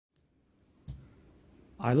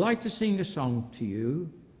I'd like to sing a song to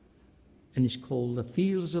you, and it's called The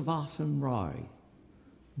Fields of Athenry.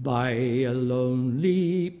 By a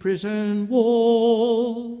lonely prison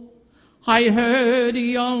wall, I heard a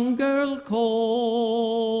young girl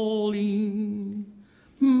calling,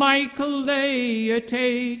 Michael, they are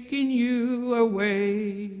taking you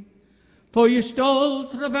away, for you stole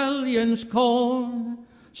Trevelyan's corn,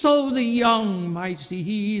 so the young might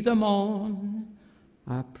see them on.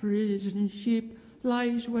 A prison ship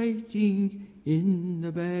lies waiting in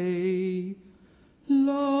the bay.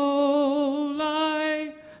 Low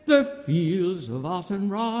lie the fields of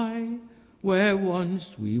Athenry, where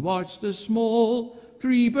once we watched the small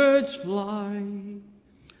three birds fly.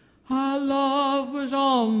 Our love was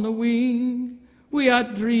on the wing, we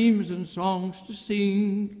had dreams and songs to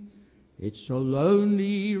sing. It's so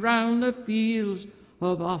lonely round the fields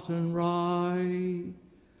of Athenry.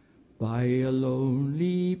 By a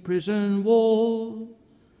lonely prison wall,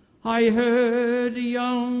 I heard a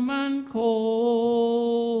young man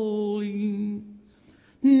calling,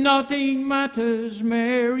 nothing matters,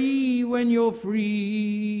 Mary, when you're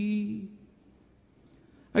free.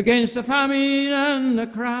 Against the famine and the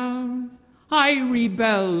crown, I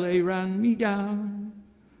rebel, they ran me down.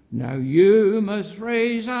 Now you must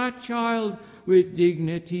raise our child with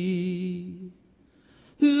dignity.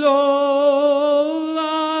 Low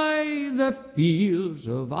lie the fields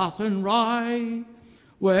of Athenry,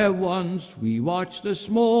 where once we watched the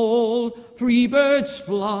small free birds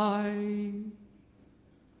fly.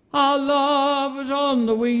 Our love was on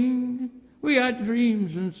the wing, we had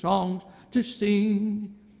dreams and songs to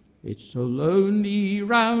sing. It's so lonely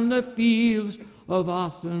round the fields of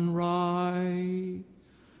Athenry.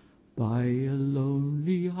 By a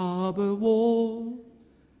lonely harbour wall,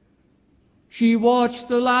 she watched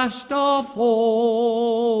the last star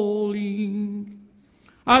falling,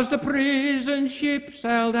 as the prison ship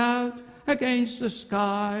sailed out against the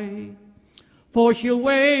sky. For she'll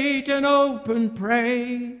wait and hope and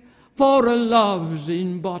pray for her loves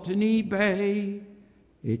in Botany Bay.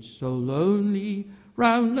 It's so lonely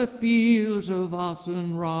round the fields of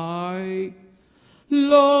Athenry.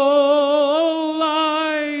 Low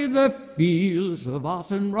lie the fields of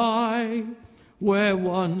Athenry, where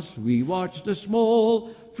once we watched the small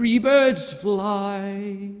free birds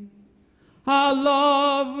fly. Our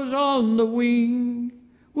love was on the wing,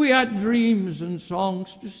 we had dreams and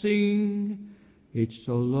songs to sing. It's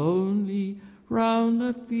so lonely round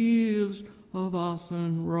the fields of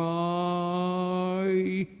Athenry.